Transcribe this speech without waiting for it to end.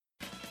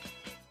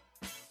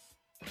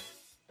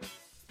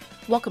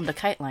Welcome to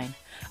KiteLine,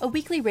 a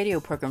weekly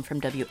radio program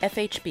from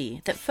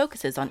WFHB that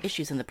focuses on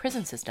issues in the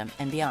prison system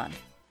and beyond.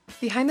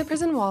 Behind the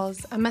prison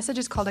walls, a message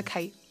is called a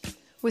kite.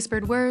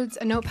 Whispered words,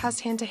 a note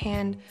passed hand to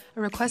hand,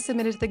 a request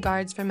submitted to the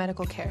guards for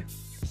medical care.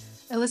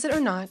 Illicit or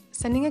not,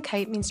 sending a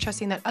kite means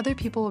trusting that other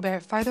people will bear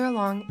it farther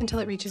along until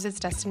it reaches its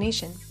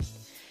destination.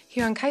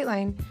 Here on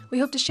KiteLine, we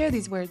hope to share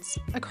these words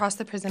across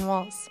the prison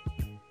walls.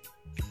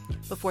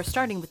 Before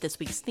starting with this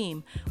week's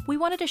theme, we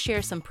wanted to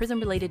share some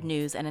prison-related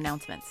news and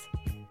announcements.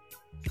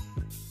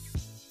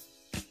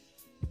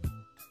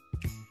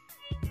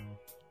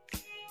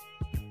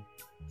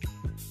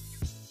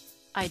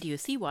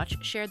 IDOC Watch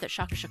shared that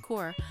Shaka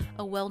Shakur,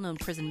 a well-known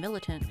prison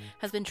militant,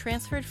 has been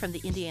transferred from the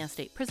Indiana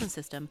State Prison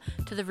System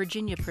to the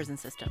Virginia Prison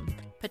System,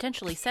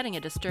 potentially setting a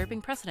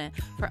disturbing precedent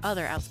for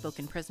other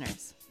outspoken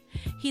prisoners.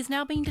 He's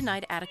now being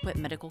denied adequate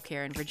medical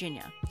care in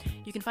Virginia.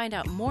 You can find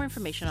out more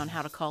information on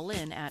how to call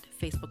in at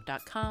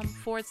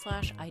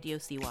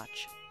facebook.com/IDOC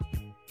Watch.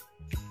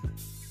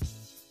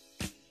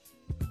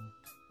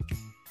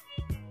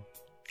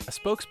 A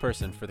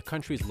spokesperson for the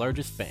country's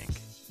largest bank,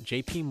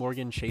 J.P.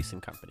 Morgan Chase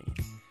 & Company,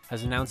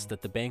 has announced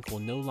that the bank will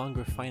no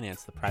longer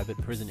finance the private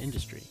prison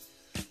industry,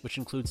 which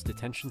includes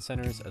detention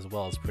centers as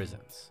well as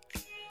prisons.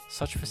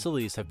 Such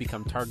facilities have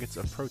become targets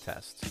of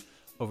protests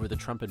over the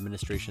Trump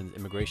administration's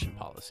immigration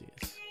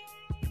policies.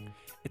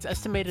 It's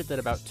estimated that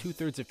about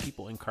 2/3 of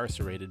people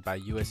incarcerated by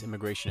U.S.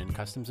 Immigration and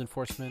Customs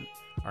Enforcement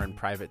are in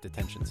private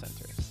detention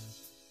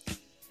centers.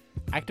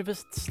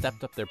 Activists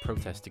stepped up their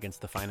protest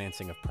against the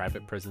financing of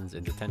private prisons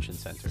and detention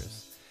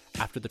centers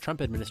after the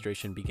Trump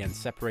administration began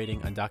separating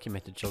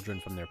undocumented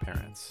children from their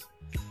parents.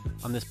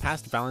 On this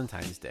past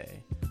Valentine's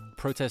Day, a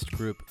protest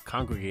group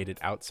congregated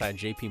outside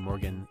J.P.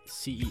 Morgan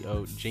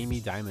CEO Jamie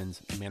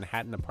Dimon's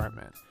Manhattan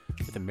apartment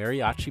with a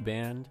mariachi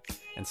band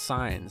and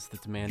signs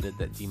that demanded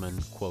that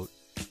Dimon, quote,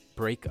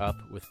 break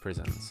up with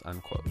prisons,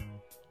 unquote.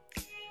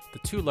 The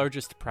two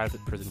largest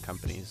private prison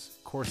companies,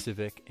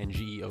 CoreCivic and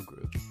GEO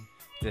Group,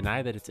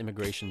 deny that its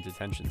immigration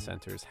detention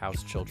centers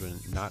house children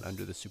not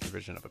under the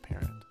supervision of a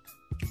parent.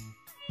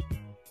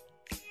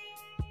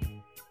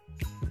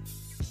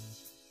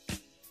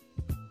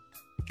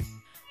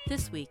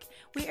 This week,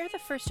 we air the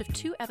first of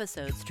 2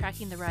 episodes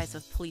tracking the rise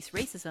of police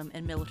racism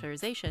and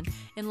militarization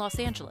in Los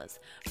Angeles,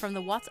 from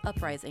the Watts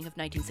Uprising of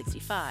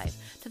 1965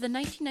 to the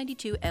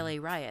 1992 LA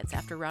riots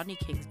after Rodney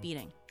King's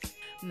beating.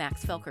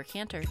 Max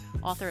Felker-Cantor,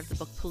 author of the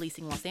book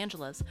Policing Los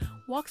Angeles,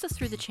 walks us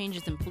through the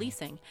changes in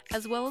policing,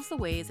 as well as the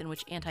ways in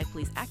which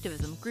anti-police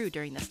activism grew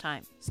during this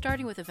time,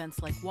 starting with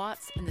events like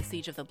Watts and the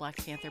siege of the Black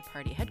Panther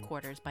Party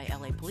headquarters by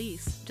LA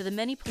police, to the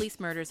many police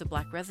murders of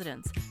black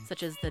residents,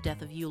 such as the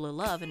death of Eula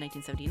Love in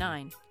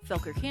 1979.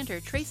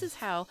 Felker-Cantor traces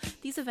how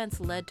these events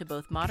led to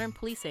both modern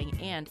policing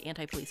and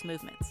anti-police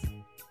movements.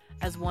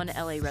 As one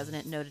LA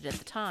resident noted at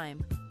the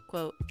time,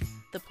 quote,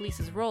 the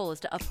police's role is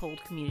to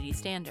uphold community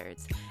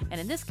standards, and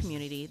in this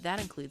community,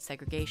 that includes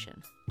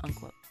segregation,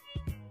 unquote.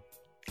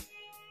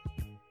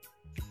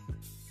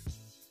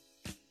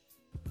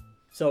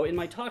 So in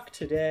my talk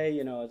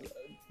today,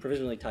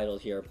 provisionally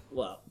titled here,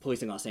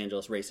 Policing Los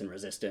Angeles, Race and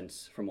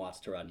Resistance, from Watts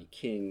to Rodney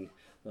King,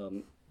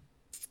 I'm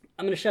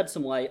going to shed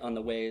some light on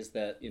the ways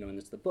that,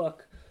 in the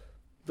book,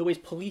 the ways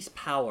police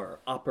power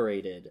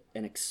operated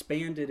and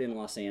expanded in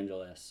Los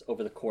Angeles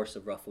over the course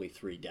of roughly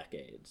 3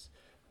 decades.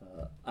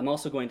 I'm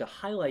also going to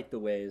highlight the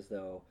ways,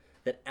 though,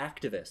 that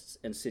activists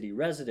and city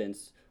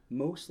residents,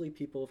 mostly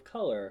people of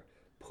color,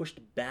 pushed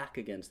back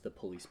against the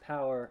police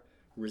power,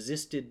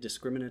 resisted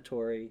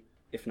discriminatory,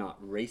 if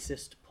not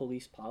racist,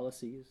 police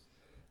policies,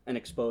 and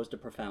exposed a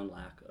profound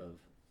lack of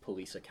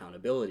police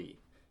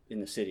accountability in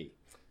the city.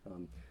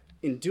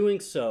 In doing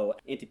so,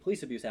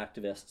 anti-police abuse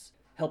activists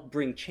helped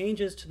bring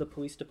changes to the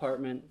police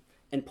department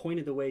and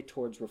pointed the way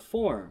towards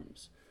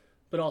reforms.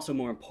 But also,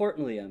 more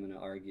importantly, I'm going to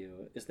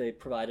argue, is they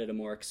provided a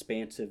more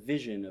expansive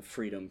vision of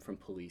freedom from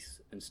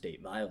police and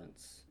state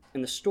violence.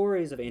 And the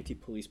stories of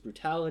anti-police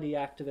brutality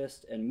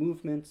activists and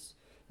movements,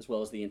 as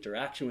well as the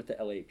interaction with the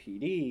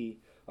LAPD,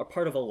 are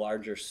part of a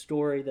larger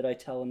story that I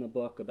tell in the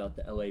book about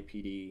the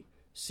LAPD,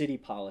 city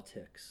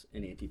politics,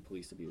 and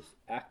anti-police abuse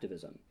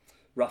activism,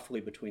 roughly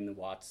between the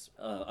Watts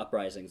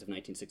uprisings of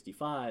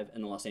 1965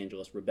 and the Los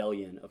Angeles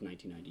Rebellion of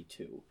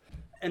 1992.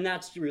 And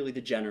that's really the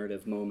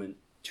generative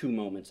 2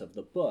 moments of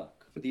the book.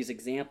 These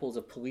examples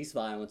of police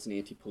violence and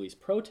anti-police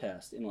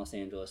protest in Los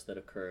Angeles that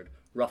occurred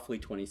roughly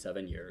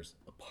 27 years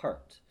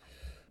apart.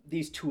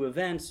 These 2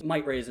 events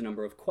might raise a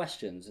number of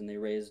questions, and they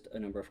raised a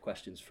number of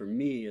questions for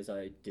me as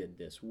I did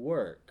this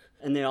work.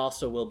 And they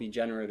also will be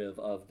generative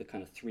of the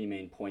kind of 3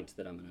 main points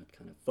that I'm going to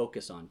kind of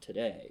focus on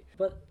today.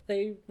 But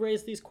they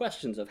raise these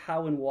questions of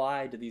how and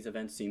why do these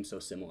events seem so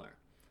similar,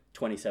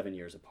 27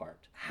 years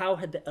apart? How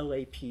had the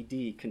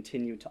LAPD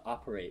continued to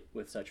operate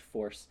with such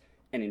force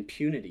and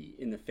impunity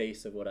in the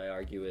face of what I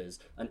argue is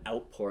an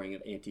outpouring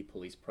of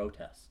anti-police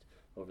protest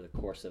over the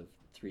course of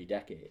 3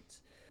 decades?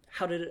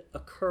 How did it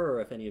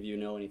occur, if any of you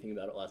know anything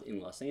about it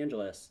in Los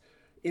Angeles?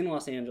 In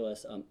Los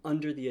Angeles,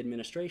 under the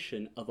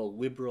administration of a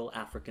liberal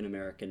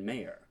African-American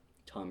mayor,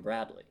 Tom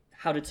Bradley.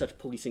 How did such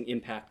policing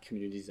impact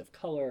communities of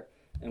color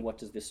And what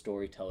does this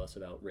story tell us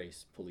about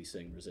race,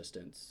 policing,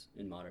 resistance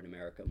in modern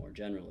America more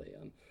generally?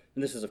 And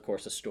this is, of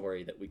course, a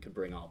story that we could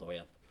bring all the way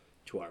up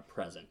to our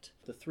present.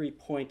 The 3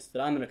 points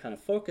that I'm going to kind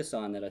of focus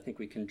on that I think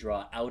we can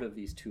draw out of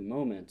these two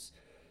moments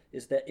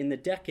is that in the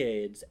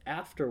decades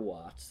after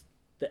Watts,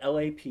 the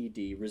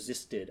LAPD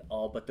resisted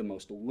all but the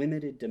most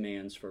limited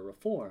demands for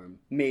reform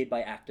made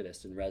by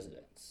activists and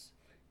residents.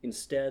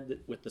 Instead,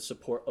 with the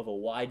support of a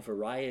wide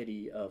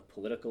variety of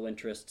political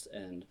interests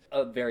and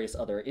of various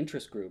other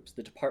interest groups,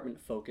 the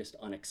department focused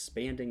on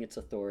expanding its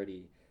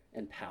authority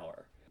and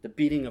power. The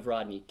beating of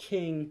Rodney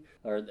King,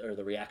 or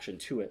the reaction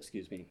to it,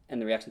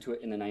 and the reaction to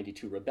it in the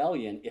 92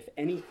 rebellion, if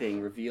anything,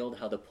 revealed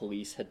how the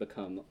police had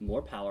become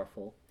more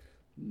powerful,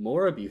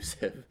 more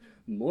abusive,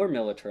 more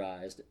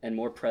militarized, and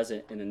more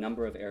present in a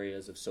number of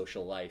areas of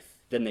social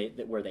life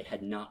where they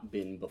had not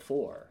been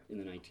before in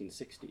the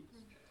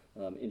 1960s.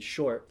 In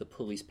short, the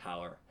police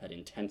power had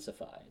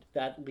intensified.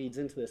 That leads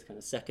into this kind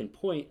of second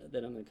point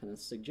that I'm going to kind of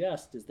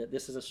suggest, is that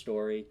this is a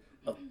story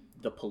of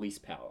the police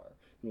power.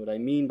 And what I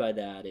mean by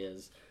that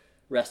is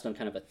rest on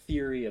kind of a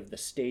theory of the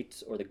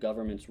state's or the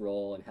government's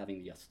role in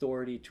having the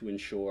authority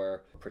to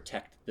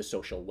protect the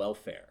social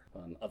welfare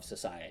of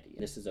society.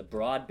 This is a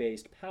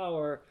broad-based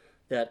power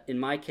that, in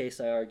my case,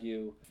 I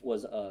argue,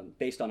 was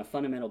based on a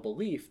fundamental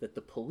belief that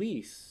the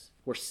police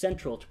were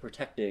central to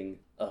protecting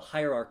a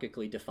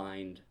hierarchically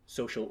defined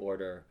social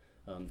order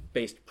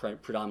based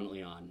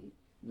predominantly on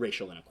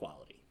racial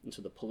inequality. And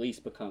so the police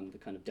become the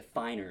kind of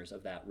definers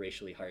of that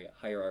racially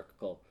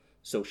hierarchical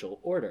social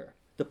order.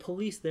 The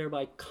police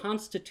thereby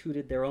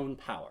constituted their own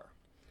power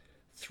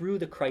through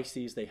the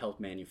crises they helped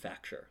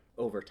manufacture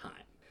over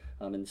time,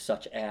 and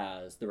such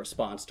as the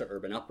response to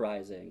urban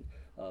uprising,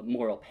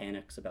 moral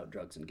panics about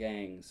drugs and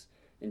gangs,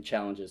 and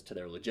challenges to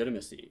their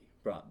legitimacy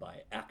brought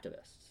by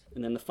activists.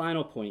 And then the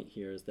final point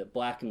here is that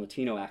Black and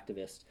Latino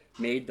activists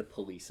made the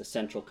police a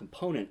central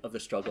component of the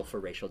struggle for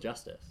racial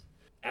justice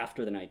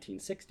after the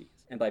 1960s.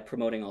 And by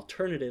promoting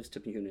alternatives to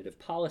punitive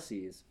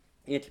policies,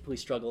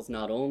 anti-police struggles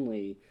not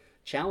only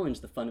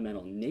challenged the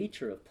fundamental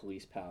nature of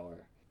police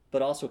power,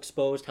 but also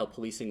exposed how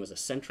policing was a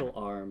central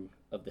arm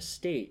of the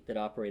state that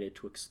operated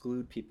to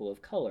exclude people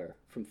of color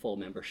from full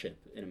membership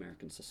in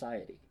American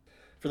society.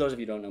 For those of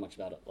you who don't know much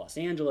about Los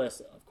Angeles,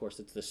 of course,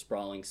 it's this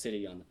sprawling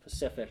city on the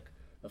Pacific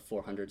of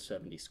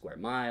 470 square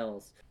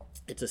miles.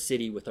 It's a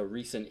city with a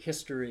recent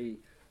history.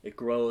 It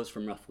grows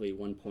from roughly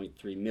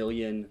 1.3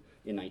 million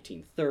in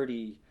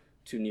 1930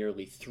 to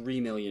nearly 3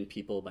 million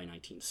people by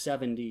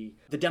 1970.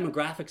 The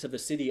demographics of the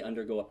city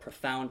undergo a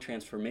profound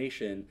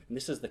transformation, and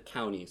this is the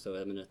county,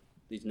 so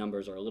these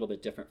numbers are a little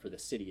bit different for the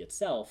city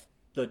itself.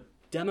 The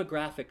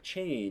demographic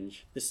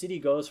change, the city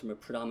goes from a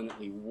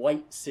predominantly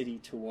white city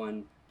to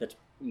one that's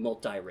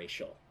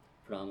multiracial,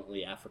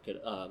 predominantly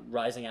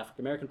rising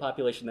African-American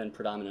population, then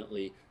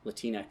predominantly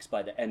Latinx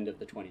by the end of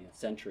the 20th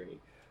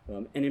century.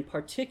 And in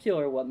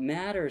particular, what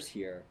matters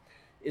here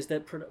is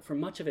that for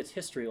much of its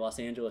history, Los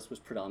Angeles was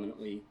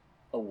predominantly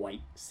a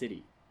white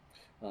city.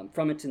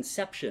 From its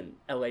inception,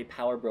 LA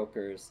power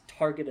brokers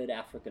targeted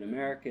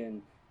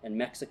African-American and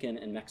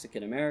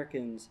Mexican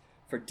Americans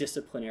for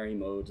disciplinary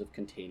modes of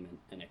containment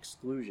and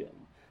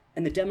exclusion.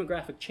 And the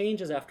demographic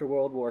changes after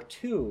World War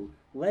II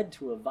led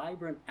to a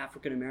vibrant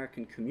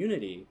African-American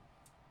community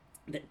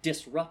that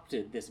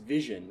disrupted this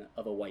vision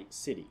of a white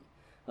city.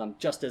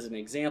 Just as an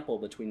example,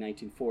 between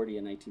 1940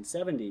 and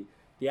 1970,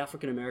 the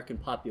African-American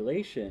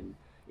population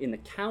in the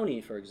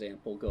county, for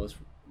example,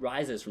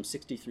 rises from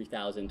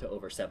 63,000 to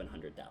over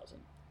 700,000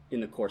 in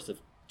the course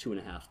of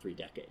 2.5-3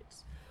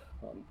 decades.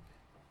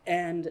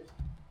 And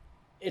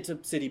it's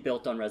a city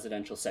built on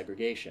residential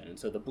segregation. And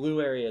so the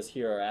blue areas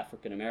here are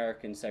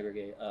African-American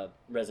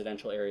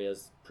residential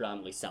areas,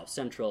 predominantly South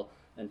Central,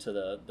 and to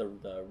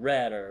the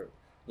red are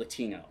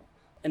Latino.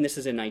 And this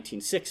is in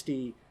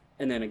 1960,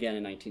 and then again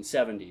in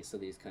 1970, so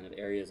these kind of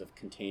areas of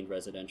contained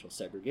residential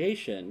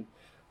segregation.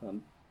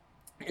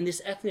 And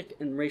this ethnic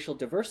and racial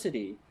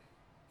diversity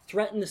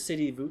threatened the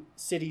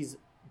city's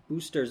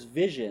boosters'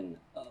 vision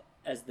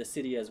as the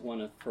city as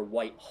one for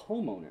white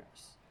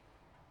homeowners.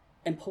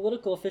 And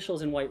political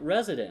officials and white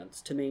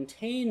residents, to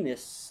maintain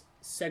this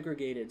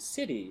segregated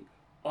city,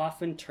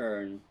 often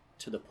turn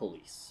to the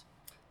police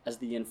as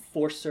the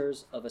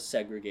enforcers of a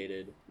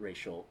segregated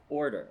racial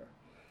order.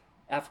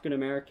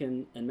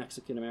 African-American and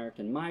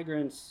Mexican-American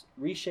migrants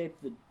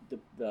reshaped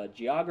the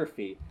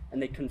geography,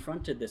 and they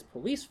confronted this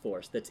police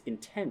force that's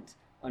intent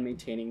on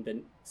maintaining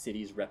the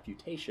city's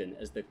reputation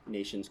as the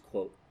nation's,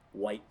 quote,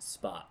 white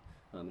spot.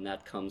 And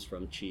that comes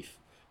from Chief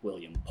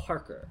William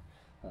Parker,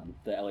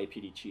 the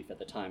LAPD chief at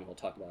the time, we'll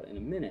talk about in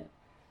a minute.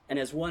 And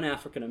as one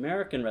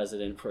African-American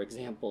resident, for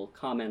example,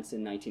 comments in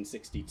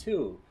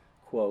 1962,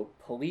 quote,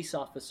 police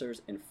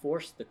officers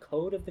enforce the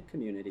code of the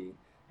community,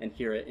 and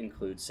here it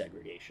includes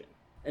segregation.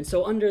 And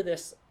so under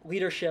this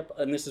leadership,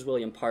 and this is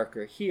William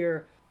Parker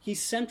here,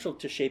 he's central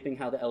to shaping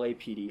how the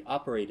LAPD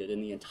operated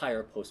in the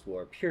entire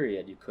post-war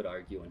period, you could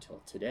argue,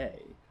 until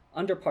today.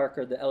 Under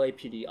Parker, the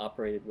LAPD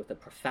operated with a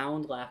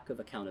profound lack of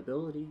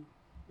accountability,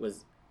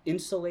 was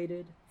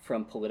insulated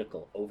from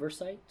political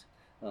oversight,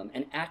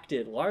 and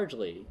acted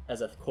largely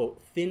as a,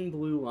 quote, thin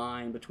blue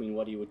line between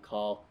what he would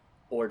call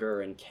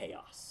order and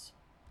chaos.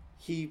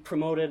 He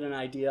promoted an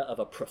idea of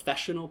a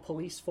professional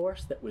police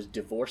force that was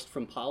divorced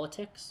from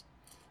politics,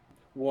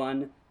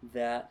 one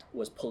that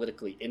was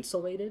politically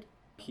insulated.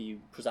 He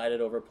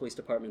presided over a police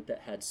department that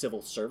had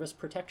civil service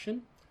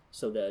protection,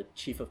 so the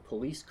chief of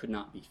police could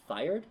not be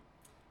fired,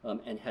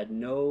 and had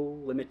no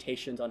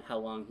limitations on how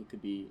long he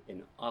could be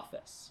in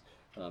office.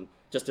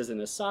 Just as an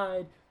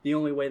aside, the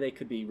only way they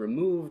could be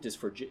removed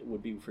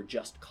would be for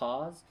just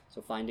cause,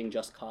 so finding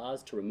just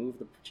cause to remove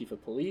the chief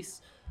of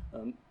police.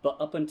 But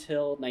up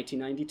until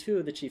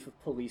 1992, the chief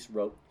of police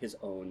wrote his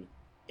own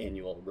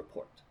annual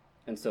report.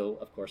 And so,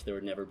 of course, there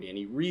would never be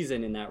any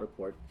reason in that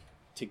report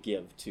to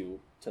give to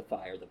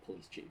fire the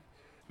police chief.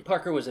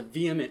 Parker was a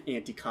vehement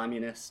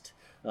anti-communist.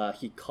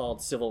 He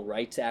called civil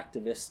rights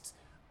activists,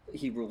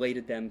 he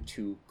related them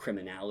to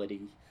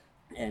criminality,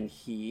 and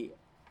he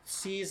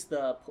sees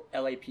the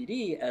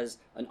LAPD as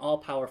an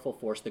all-powerful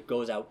force that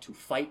goes out to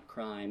fight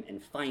crime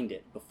and find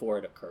it before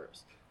it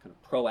occurs, kind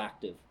of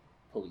proactive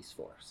police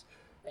force.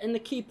 And the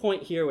key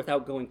point here,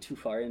 without going too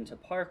far into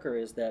Parker,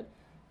 is that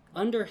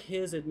under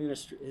his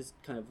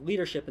kind of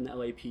leadership in the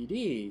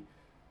LAPD,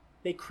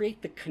 they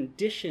create the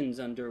conditions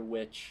under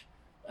which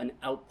an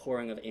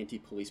outpouring of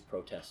anti-police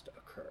protest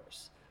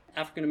occurs.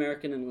 African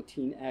American and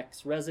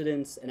Latinx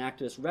residents and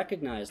activists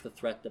recognized the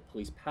threat that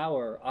police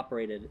power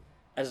operated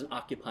as an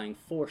occupying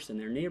force in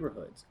their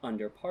neighborhoods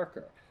under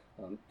Parker.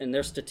 And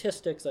their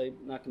statistics, I'm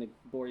not going to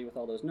bore you with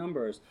all those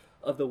numbers,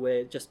 of the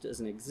way, just as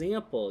an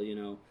example,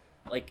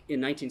 like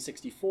in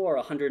 1964,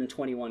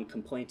 121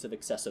 complaints of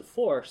excessive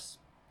force,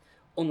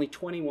 only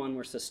 21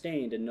 were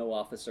sustained and no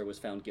officer was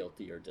found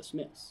guilty or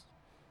dismissed.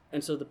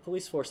 And so the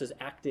police force is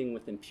acting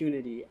with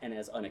impunity and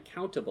as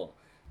unaccountable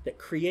that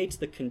creates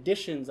the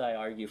conditions, I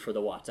argue, for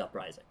the Watts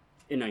Uprising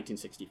in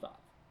 1965.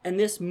 And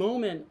this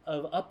moment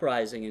of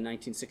uprising in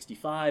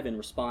 1965 in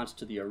response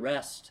to the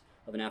arrest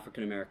of an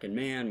African-American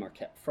man,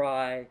 Marquette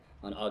Frye,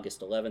 on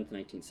August 11th,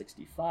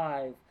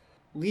 1965,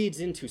 leads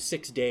into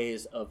 6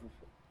 days of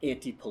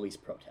anti-police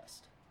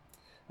protest.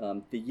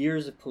 The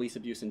years of police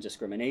abuse and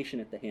discrimination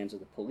at the hands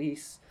of the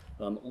police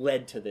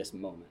led to this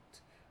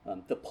moment.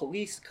 The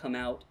police come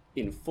out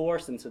in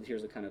force, and so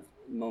here's a kind of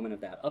moment of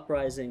that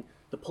uprising.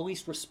 The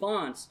police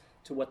response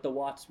to what the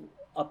Watts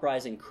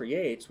Uprising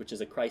creates, which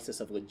is a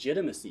crisis of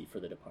legitimacy for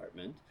the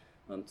department,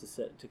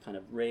 to kind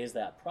of raise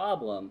that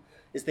problem,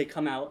 is they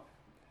come out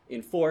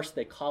in force,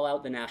 they call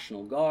out the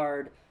National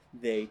Guard,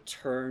 they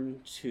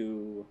turn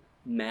to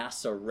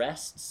mass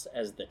arrests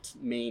as the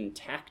main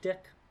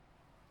tactic,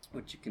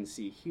 which you can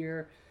see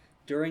here.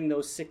 During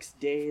those 6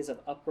 days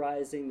of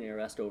uprising, they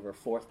arrest over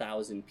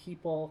 4,000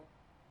 people,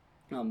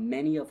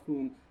 many of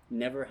whom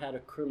never had a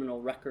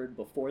criminal record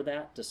before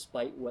that,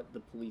 despite what the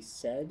police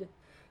said.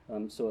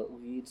 So it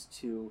leads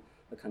to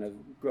a kind of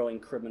growing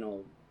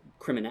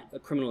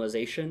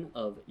criminalization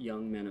of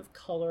young men of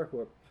color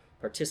who are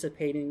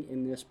participating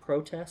in this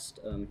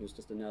protest. Here's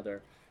just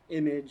another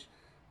image.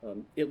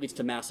 It leads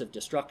to massive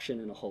destruction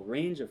and a whole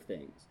range of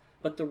things.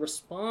 But the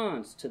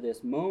response to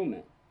this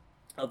moment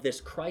of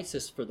this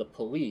crisis for the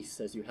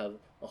police, as you have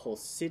a whole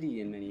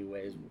city in many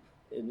ways,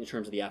 in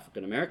terms of the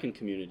African American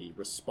community,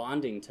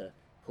 responding to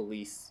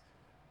police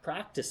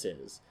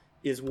practices,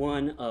 is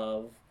one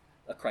of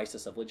a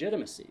crisis of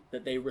legitimacy.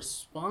 That they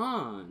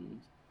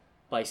respond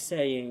by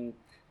saying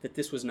that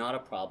this was not a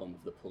problem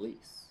of the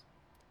police,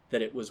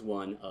 that it was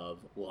one of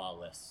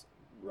lawless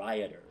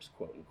rioters,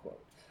 quote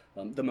unquote.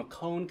 The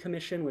McCone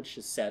Commission, which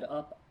is set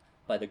up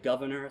by the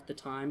governor at the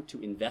time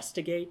to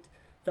investigate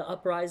the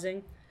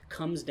uprising,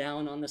 comes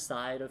down on the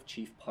side of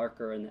Chief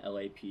Parker and the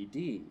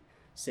LAPD,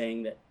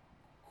 saying that,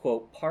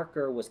 quote,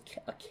 Parker was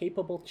a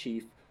capable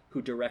chief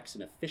who directs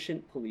an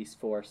efficient police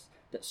force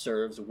that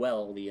serves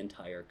well the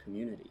entire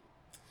community.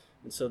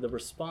 And so the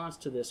response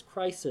to this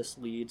crisis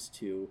leads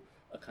to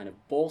a kind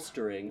of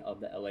bolstering of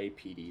the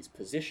LAPD's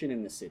position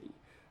in the city.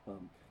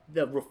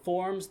 The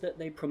reforms that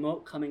they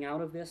promote coming out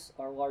of this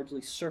are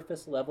largely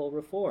surface-level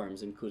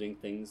reforms, including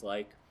things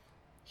like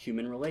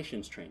human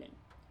relations training,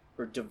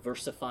 or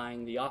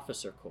diversifying the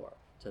officer corps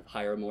to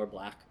hire more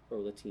Black or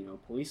Latino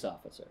police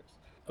officers,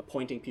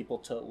 appointing people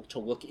to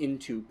look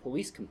into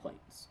police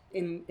complaints.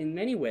 In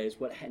many ways,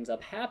 what ends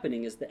up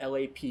happening is the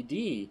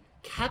LAPD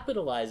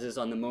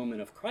capitalizes on the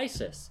moment of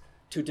crisis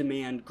to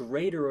demand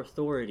greater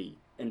authority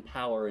and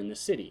power in the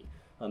city.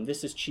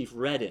 This is Chief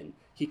Redden.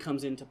 He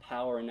comes into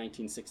power in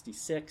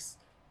 1966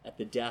 at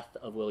the death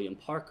of William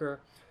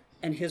Parker,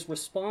 and his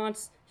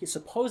response is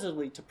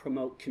supposedly to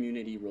promote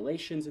community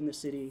relations in the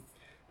city,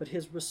 but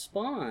his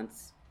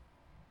response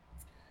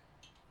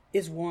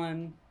is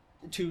one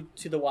to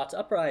the Watts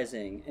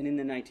Uprising, and in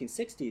the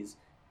 1960s,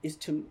 is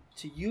to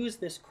use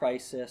this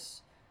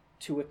crisis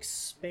to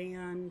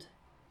expand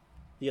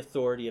the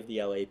authority of the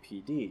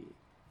LAPD.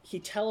 He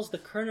tells the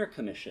Kerner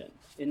Commission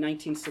in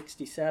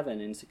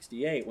 1967 and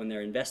 68, when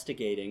they're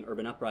investigating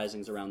urban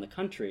uprisings around the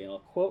country, and I'll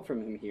quote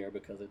from him here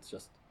because it's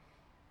just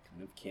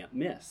kind of can't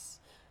miss.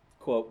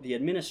 Quote, "The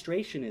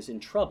administration is in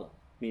trouble,"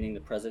 meaning the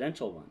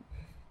presidential one,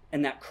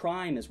 And that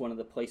crime is one of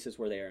the places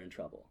where they are in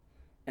trouble.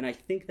 And I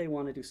think they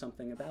want to do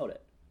something about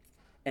it.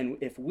 And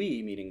if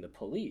we, meaning the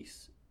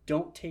police,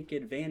 don't take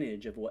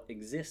advantage of what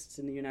exists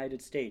in the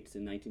United States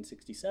in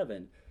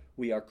 1967,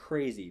 we are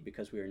crazy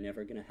because we are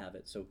never going to have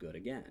it so good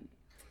again.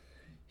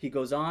 He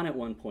goes on at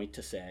one point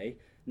to say,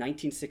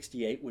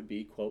 1968 would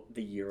be, quote,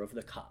 the year of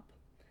the cop.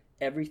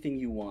 Everything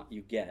you want,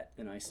 you get,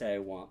 and I say I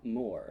want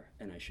more,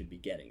 and I should be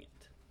getting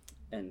it,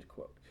 end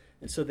quote.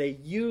 And so they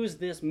use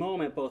this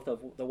moment, both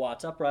of the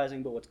Watts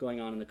Uprising, but what's going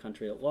on in the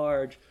country at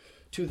large,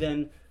 to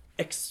then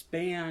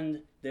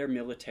expand their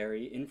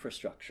military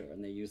infrastructure.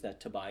 And they use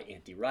that to buy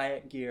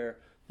anti-riot gear,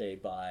 they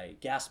buy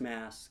gas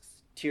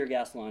masks, tear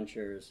gas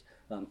launchers,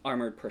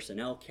 armored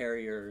personnel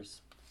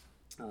carriers.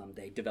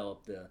 They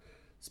develop the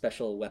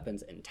Special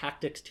Weapons and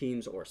Tactics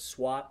Teams, or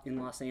SWAT, in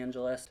Los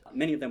Angeles.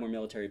 Many of them were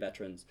military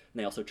veterans, and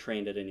they also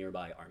trained at a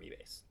nearby Army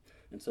base.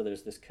 And so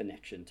there's this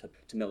connection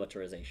to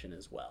militarization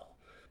as well.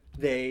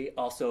 They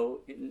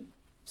also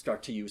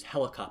start to use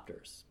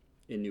helicopters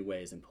in new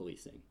ways in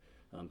policing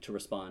to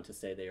respond to,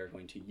 say, they are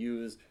going to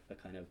use a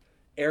kind of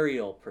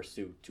aerial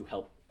pursuit to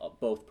help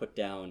both put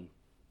down,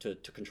 to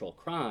control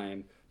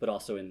crime, but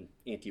also in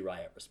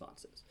anti-riot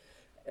responses,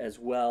 as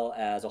well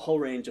as a whole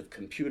range of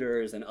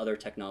computers and other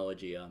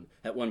technology.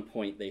 At one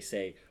point, they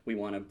say, we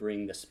want to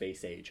bring the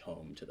space age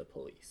home to the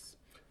police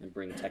and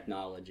bring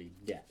technology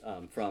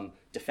from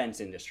defense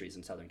industries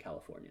in Southern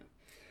California.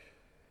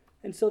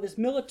 And so this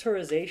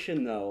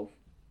militarization, though,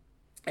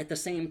 at the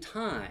same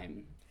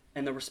time,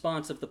 and the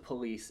response of the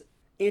police,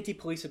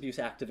 anti-police abuse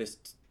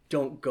activists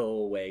don't go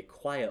away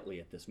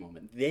quietly at this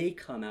moment. They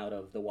come out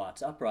of the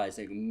Watts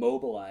Uprising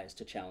mobilized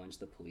to challenge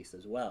the police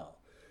as well.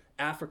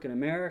 African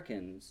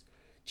Americans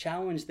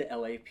challenged the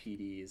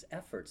LAPD's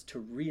efforts to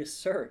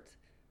reassert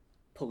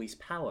police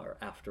power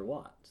after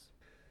Watts.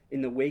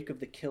 In the wake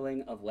of the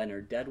killing of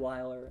Leonard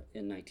Deadwyler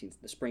in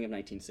the spring of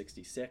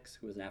 1966,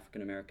 who was an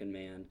African American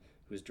man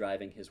who was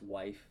driving his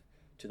wife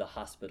to the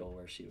hospital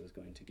where she was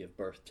going to give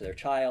birth to their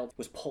child,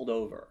 was pulled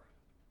over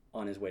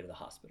on his way to the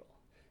hospital.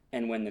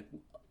 And when the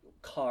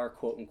car,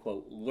 quote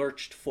unquote,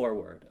 lurched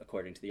forward,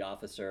 according to the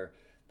officer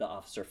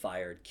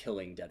fired,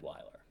 killing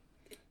Deadwyler.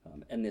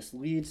 And this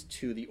leads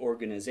to the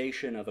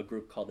organization of a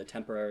group called the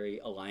Temporary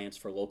Alliance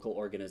for Local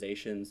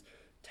Organizations,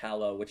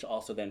 TALO, which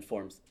also then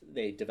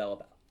they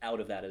develop out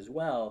of that as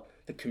well,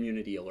 the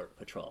Community Alert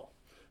Patrol.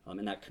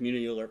 And that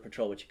Community Alert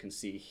Patrol, which you can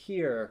see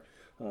here,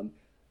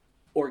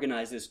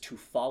 organizes to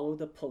follow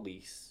the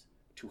police,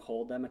 to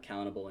hold them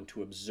accountable, and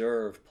to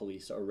observe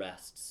police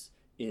arrests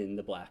in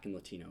the Black and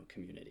Latino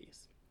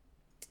communities.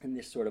 And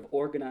this sort of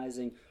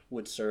organizing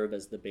would serve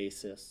as the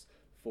basis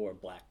for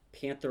Black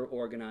Panther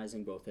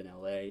organizing, both in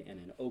LA and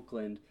in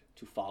Oakland,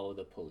 to follow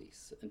the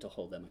police and to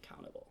hold them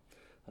accountable.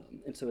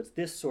 And so it's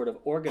this sort of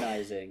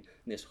organizing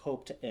and this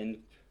hope to end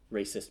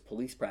racist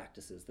police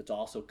practices that's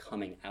also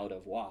coming out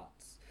of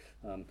Watts.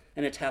 And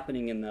it's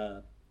happening in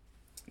the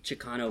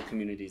Chicano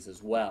communities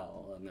as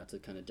well. That's a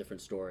kind of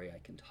different story I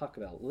can talk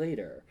about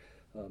later.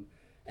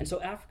 And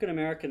so African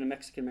American and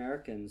Mexican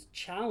Americans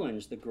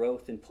challenge the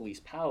growth in police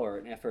power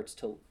in efforts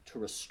to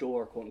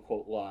restore, quote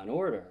unquote, law and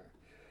order.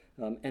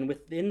 And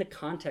within the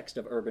context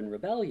of urban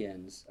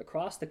rebellions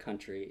across the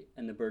country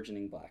and the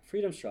burgeoning Black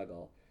freedom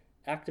struggle,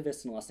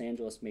 activists in Los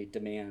Angeles made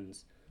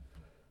demands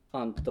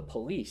on the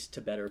police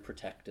to better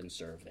protect and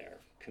serve their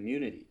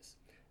communities.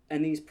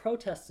 And these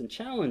protests and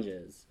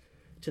challenges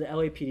to the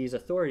LAPD's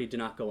authority do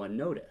not go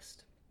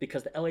unnoticed,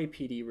 because the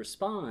LAPD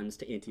responds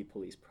to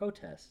anti-police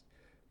protests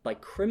by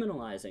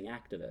criminalizing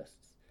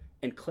activists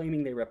and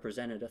claiming they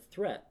represented a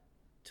threat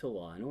to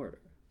law and order.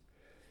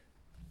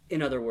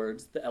 In other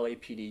words, the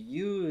LAPD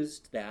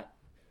used that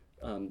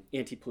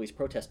anti-police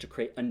protest to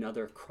create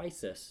another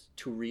crisis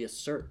to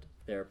reassert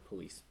their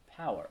police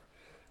power.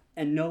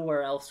 And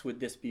nowhere else would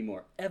this be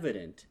more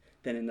evident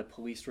than in the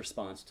police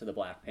response to the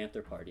Black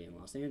Panther Party in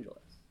Los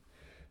Angeles.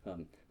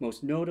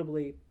 Most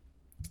notably,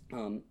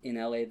 in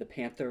LA, the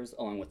Panthers,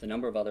 along with a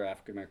number of other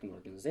African American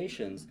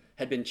organizations,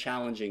 had been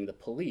challenging the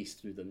police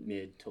through the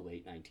mid to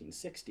late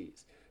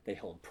 1960s. They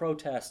hold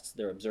protests,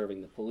 they're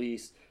observing the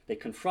police, they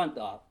confront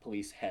the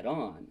police head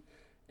on.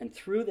 And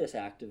through this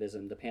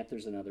activism, the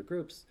Panthers and other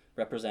groups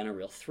represent a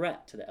real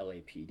threat to the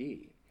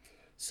LAPD.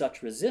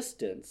 Such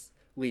resistance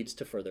leads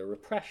to further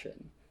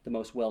repression. The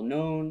most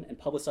well-known and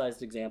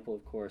publicized example,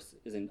 of course,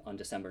 is on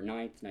December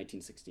 9th,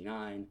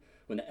 1969,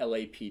 when the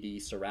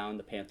LAPD surround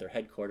the Panther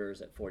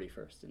headquarters at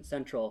 41st and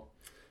Central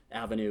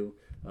Avenue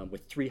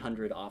with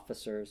 300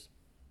 officers.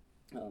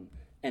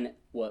 And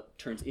what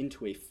turns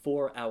into a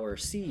 4-hour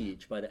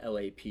siege by the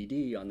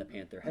LAPD on the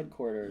Panther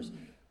headquarters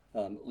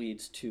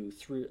leads to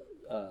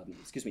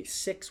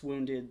 6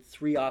 wounded,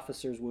 3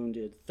 officers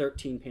wounded,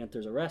 13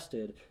 Panthers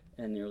arrested,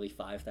 and nearly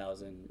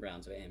 5,000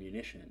 rounds of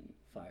ammunition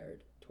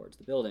fired towards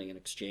the building and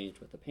exchanged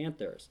with the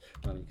Panthers.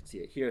 You can see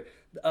it here.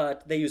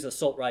 They use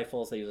assault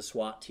rifles, they use a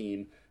SWAT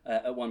team.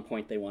 At one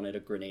point they wanted a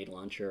grenade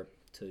launcher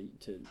to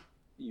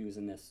use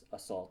in this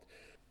assault.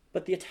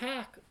 But the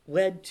attack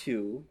led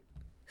to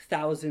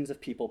thousands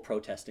of people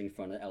protesting in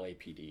front of the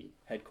LAPD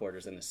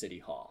headquarters in the city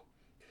hall.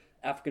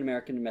 African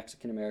American and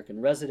Mexican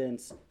American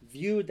residents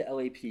viewed the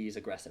LAPD's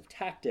aggressive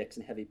tactics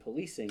and heavy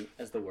policing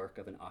as the work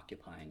of an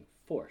occupying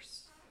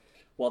force.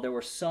 While there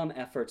were some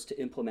efforts to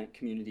implement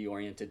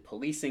community-oriented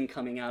policing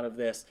coming out of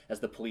this, as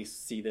the police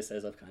see this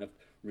as a kind of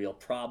real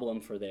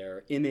problem for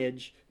their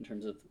image in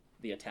terms of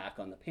the attack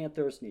on the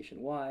Panthers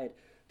nationwide,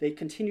 they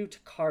continue to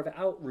carve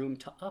out room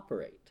to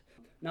operate.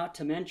 Not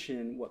to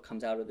mention, what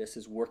comes out of this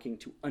is working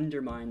to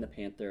undermine the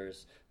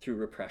Panthers through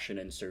repression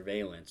and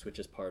surveillance, which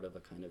is part of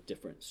a kind of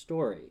different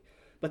story.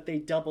 But they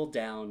double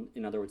down,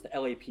 in other words, the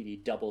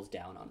LAPD doubles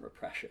down on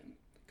repression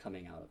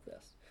coming out of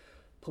this.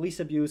 Police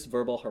abuse,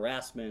 verbal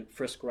harassment,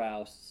 frisk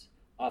rousts,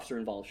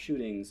 officer-involved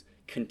shootings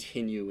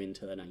continue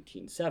into the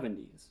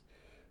 1970s.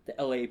 The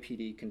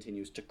LAPD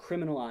continues to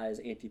criminalize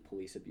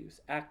anti-police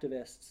abuse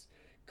activists,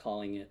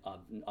 calling it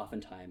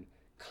oftentimes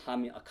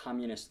a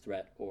communist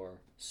threat or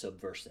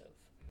subversive.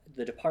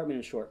 The department,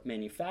 in short,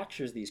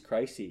 manufactures these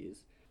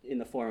crises in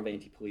the form of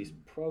anti-police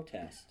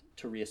protest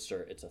to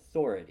reassert its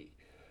authority.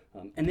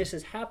 And this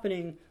is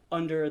happening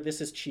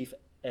this is Chief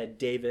Ed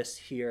Davis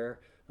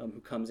here,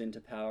 who comes into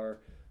power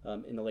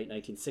in the late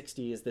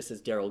 1960s. This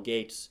is Daryl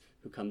Gates,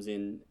 who comes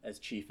in as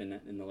chief in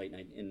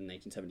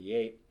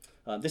 1978.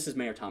 This is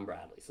Mayor Tom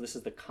Bradley. So this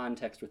is the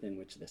context within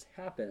which this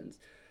happens.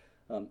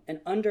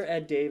 And under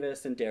Ed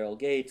Davis and Daryl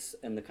Gates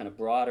and the kind of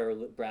broader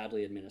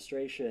Bradley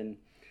administration,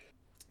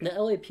 the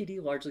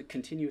LAPD largely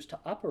continues to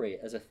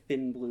operate as a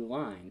thin blue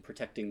line,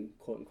 protecting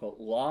quote-unquote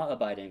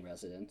law-abiding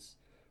residents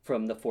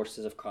from the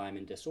forces of crime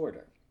and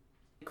disorder.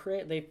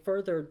 They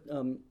further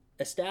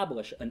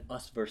establish an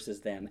us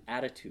versus them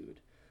attitude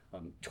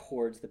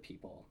towards the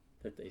people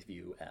that they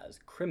view as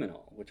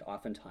criminal, which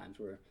oftentimes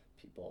were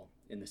people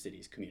in the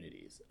city's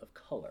communities of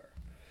color.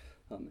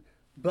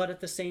 But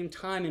at the same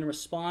time, in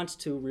response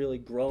to really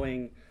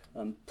growing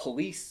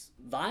police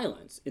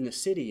violence in the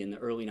city in the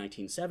early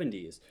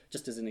 1970s,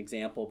 just as an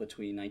example,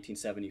 between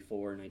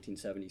 1974 and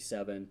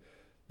 1977,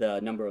 the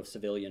number of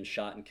civilians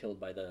shot and killed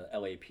by the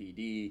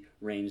LAPD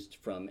ranged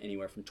from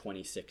anywhere from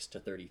 26 to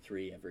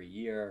 33 every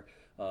year.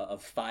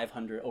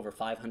 Over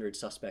 500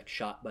 suspects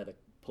shot by the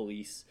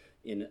police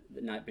between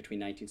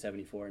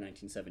 1974 and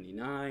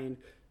 1979.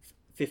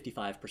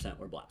 55%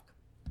 were black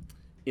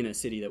in a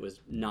city that was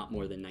not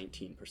more than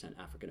 19%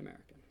 African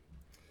American.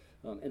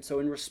 And so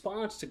in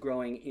response to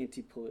growing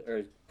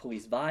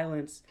police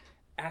violence,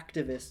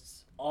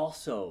 activists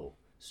also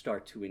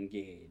start to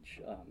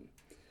engage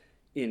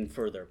in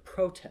further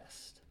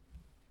protest.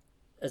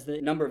 As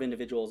the number of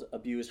individuals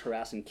abused,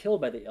 harassed, and killed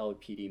by the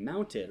LAPD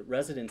mounted,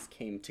 residents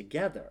came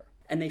together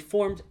and they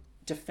formed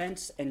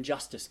defense and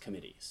justice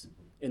committees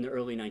in the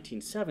early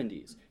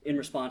 1970s in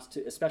response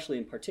to, especially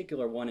in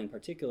particular,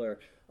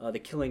 the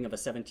killing of a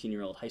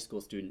 17-year-old high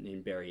school student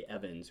named Barry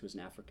Evans, who was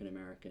an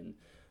African-American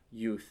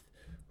youth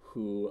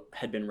who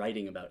had been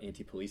writing about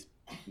anti-police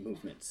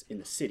movements in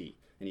the city,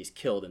 and he's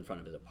killed in front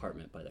of his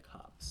apartment by the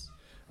cops.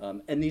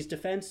 And these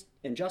defense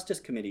and justice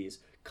committees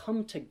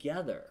come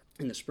together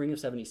in the spring of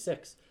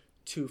 '76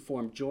 to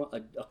form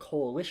a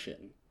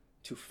coalition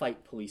to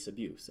fight police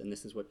abuse. And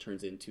this is what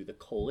turns into the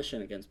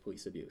Coalition Against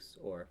Police Abuse,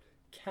 or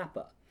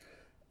CAPA.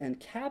 And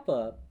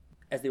CAPA,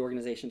 as the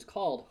organization's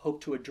called,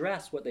 hoped to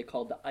address what they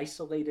called the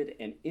isolated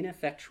and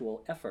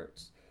ineffectual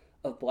efforts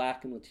of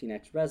Black and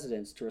Latinx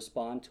residents to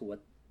respond to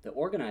what the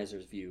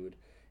organizers viewed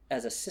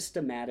as a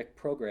systematic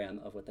program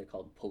of what they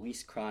called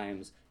police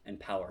crimes and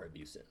power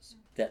abuses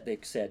that they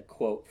said,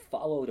 quote,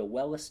 followed a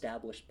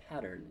well-established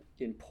pattern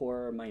in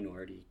poorer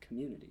minority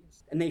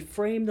communities. And they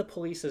framed the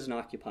police as an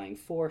occupying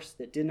force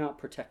that did not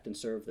protect and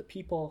serve the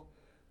people,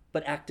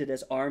 but acted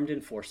as armed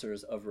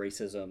enforcers of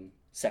racism,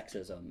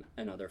 sexism,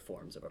 and other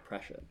forms of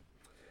oppression.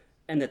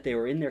 And that they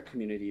were in their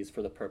communities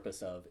for the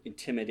purpose of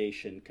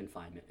intimidation,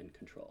 confinement, and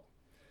control.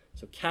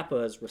 So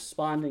CAPA is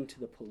responding to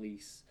the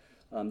police.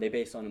 They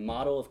base on a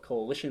model of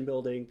coalition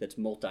building that's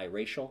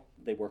multiracial.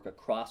 They work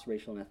across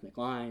racial and ethnic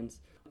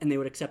lines, and they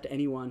would accept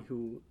anyone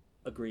who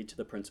agreed to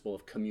the principle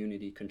of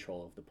community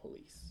control of the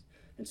police.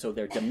 And so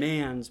their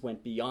demands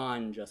went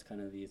beyond just kind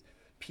of these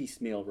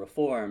piecemeal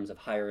reforms of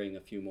hiring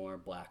a few more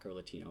Black or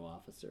Latino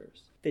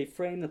officers. They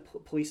framed the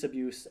police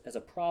abuse as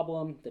a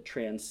problem that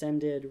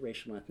transcended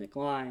racial and ethnic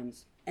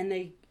lines, and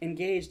they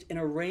engaged in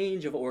a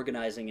range of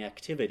organizing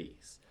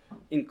activities,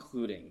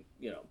 including,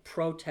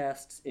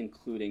 protests,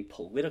 including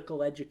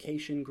political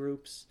education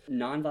groups,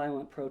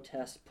 nonviolent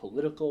protests,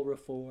 political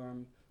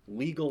reform,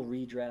 legal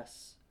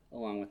redress,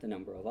 along with a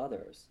number of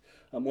others.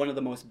 One of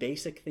the most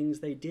basic things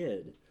they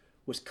did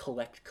was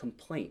collect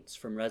complaints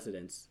from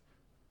residents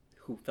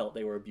who felt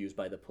they were abused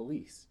by the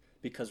police,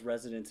 because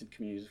residents in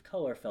communities of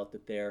color felt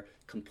that their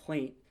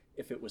complaint,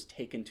 if it was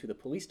taken to the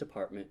police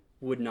department,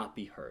 would not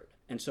be heard.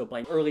 And so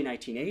by early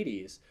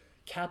 1980s,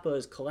 CAPA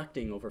is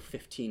collecting over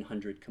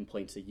 1,500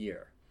 complaints a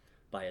year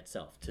by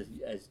itself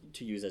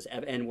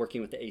and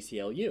working with the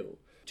ACLU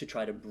to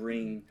try to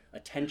bring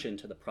attention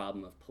to the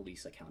problem of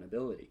police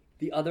accountability.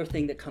 The other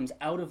thing that comes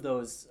out of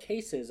those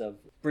cases of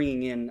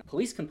bringing in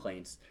police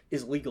complaints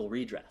is legal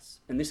redress.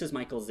 And this is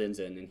Michael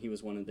Zinzin, and he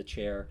was one of the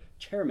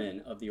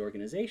chairmen of the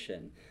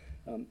organization.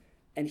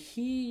 And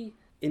he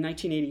in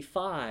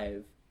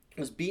 1985,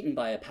 was beaten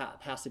by a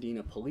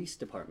Pasadena Police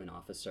Department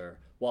officer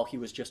while he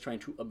was just trying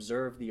to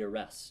observe the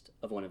arrest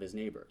of one of his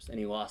neighbors, and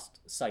he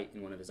lost sight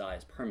in one of his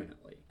eyes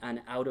permanently.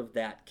 And out of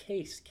that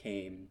case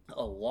came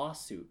a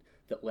lawsuit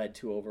that led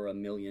to over $1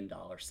 million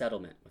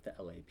settlement with the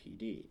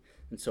LAPD.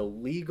 And so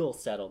legal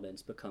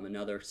settlements become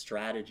another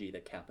strategy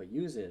that CAPA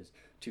uses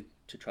to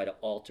try to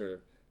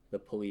alter the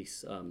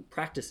police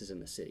practices in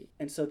the city.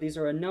 And so these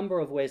are a number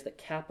of ways that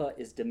CAPA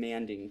is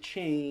demanding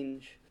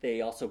change.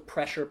 They also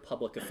pressure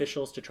public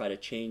officials to try to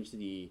change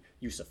the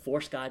use of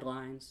force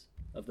guidelines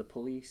of the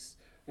police,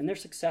 and they're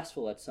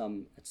successful at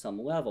some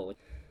level.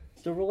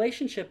 The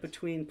relationship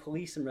between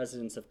police and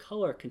residents of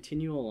color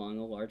continue along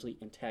a largely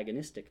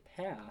antagonistic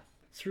path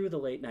through the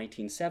late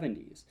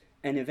 1970s,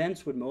 and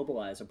events would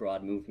mobilize a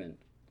broad movement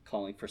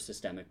calling for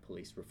systemic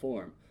police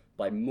reform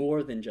by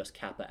more than just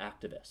CAPA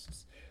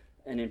activists.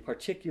 And in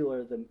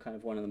particular, the kind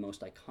of one of the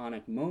most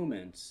iconic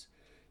moments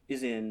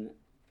is in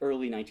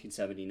early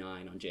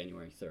 1979 on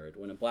January 3rd,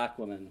 when a black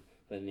woman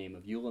by the name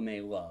of Eula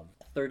May Love,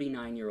 a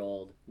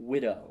 39-year-old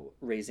widow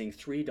raising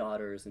 3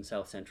 daughters in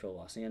South Central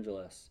Los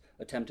Angeles,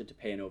 attempted to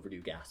pay an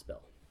overdue gas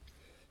bill.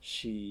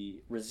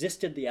 She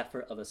resisted the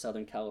effort of a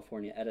Southern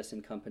California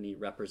Edison Company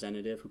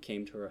representative who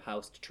came to her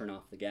house to turn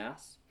off the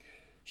gas.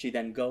 She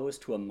then goes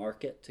to a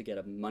market to get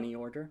a money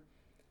order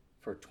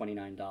for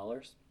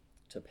 $29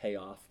 to pay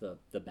off the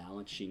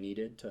balance she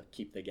needed to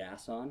keep the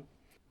gas on.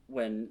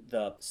 When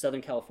the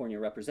Southern California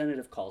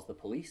representative calls the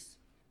police,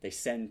 they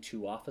send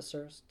 2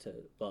 officers to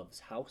Love's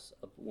house,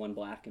 one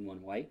black and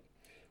one white.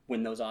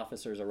 When those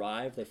officers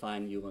arrive, they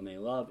find Eula May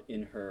Love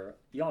in her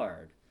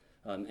yard,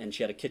 and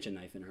she had a kitchen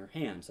knife in her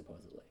hand,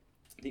 supposedly.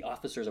 The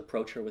officers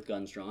approach her with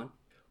guns drawn.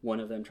 One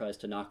of them tries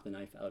to knock the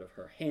knife out of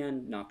her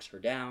hand, knocks her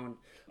down,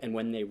 and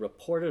when they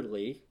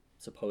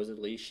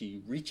supposedly,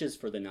 she reaches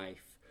for the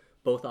knife,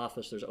 both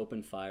officers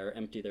open fire,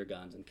 empty their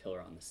guns, and kill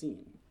her on the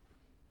scene.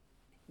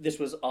 This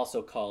was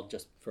also called,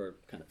 just for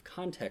kind of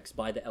context,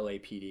 by the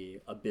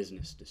LAPD a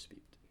business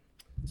dispute.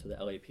 So the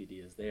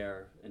LAPD is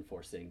there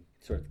enforcing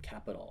sort of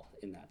capital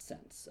in that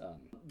sense.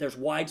 There's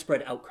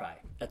widespread outcry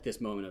at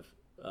this moment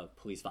of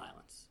police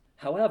violence.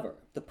 However,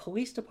 the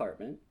police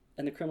department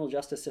and the criminal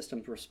justice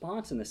system's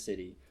response in the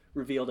city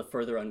revealed a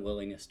further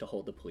unwillingness to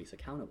hold the police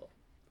accountable.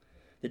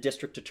 The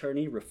district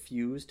attorney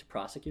refused to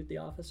prosecute the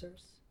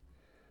officers.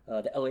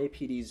 The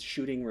LAPD's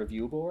shooting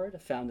review board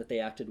found that they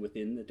acted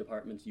within the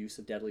department's use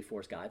of deadly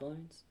force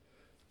guidelines.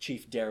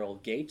 Chief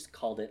Daryl Gates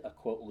called it a,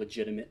 quote,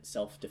 legitimate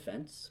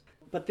self-defense.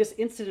 But this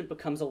incident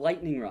becomes a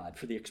lightning rod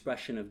for the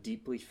expression of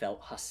deeply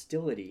felt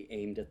hostility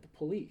aimed at the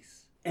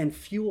police and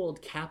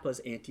fueled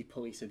CAPA's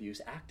anti-police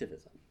abuse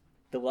activism.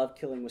 The Love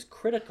killing was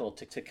critical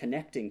to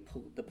connecting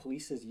the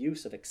police's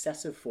use of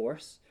excessive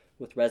force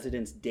with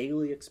residents'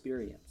 daily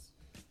experience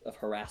of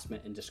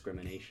harassment and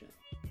discrimination.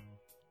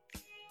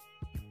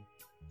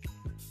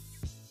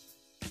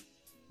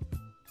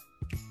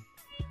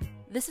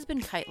 This has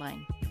been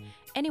KiteLine.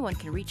 Anyone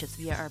can reach us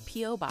via our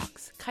P.O.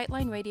 Box,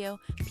 KiteLine Radio,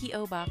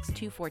 P.O. Box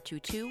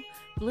 2422,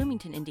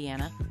 Bloomington,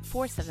 Indiana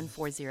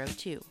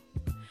 47402.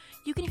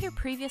 You can hear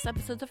previous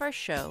episodes of our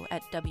show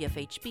at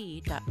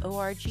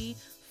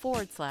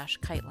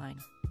wfhb.org/KiteLine.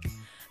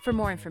 For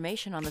more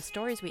information on the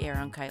stories we air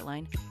on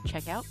KiteLine,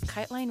 check out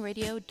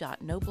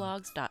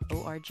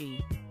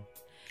kitelineradio.noblogs.org.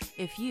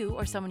 If you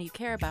or someone you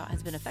care about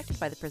has been affected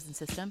by the prison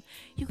system,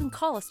 you can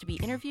call us to be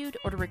interviewed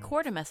or to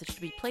record a message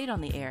to be played on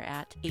the air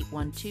at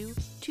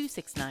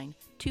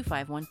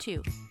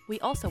 812-269-2512. We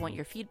also want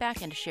your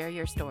feedback and to share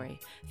your story.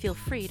 Feel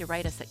free to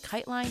write us at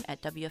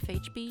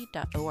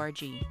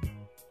kiteline@wfhb.org.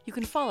 You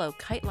can follow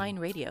KiteLine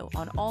Radio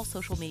on all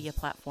social media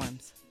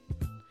platforms.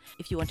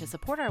 If you want to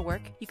support our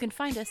work, you can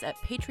find us at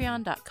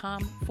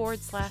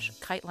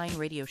patreon.com/KiteLine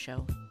Radio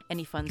Show.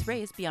 Any funds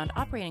raised beyond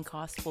operating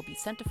costs will be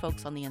sent to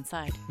folks on the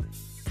inside.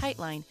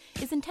 KiteLine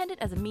is intended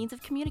as a means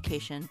of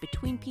communication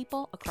between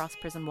people across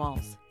prison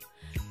walls.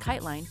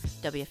 KiteLine,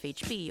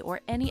 WFHB,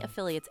 or any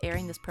affiliates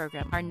airing this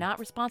program are not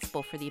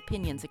responsible for the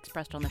opinions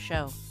expressed on the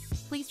show.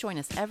 Please join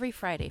us every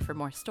Friday for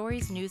more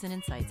stories, news, and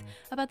insights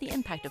about the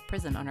impact of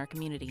prison on our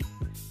community.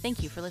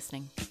 Thank you for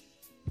listening.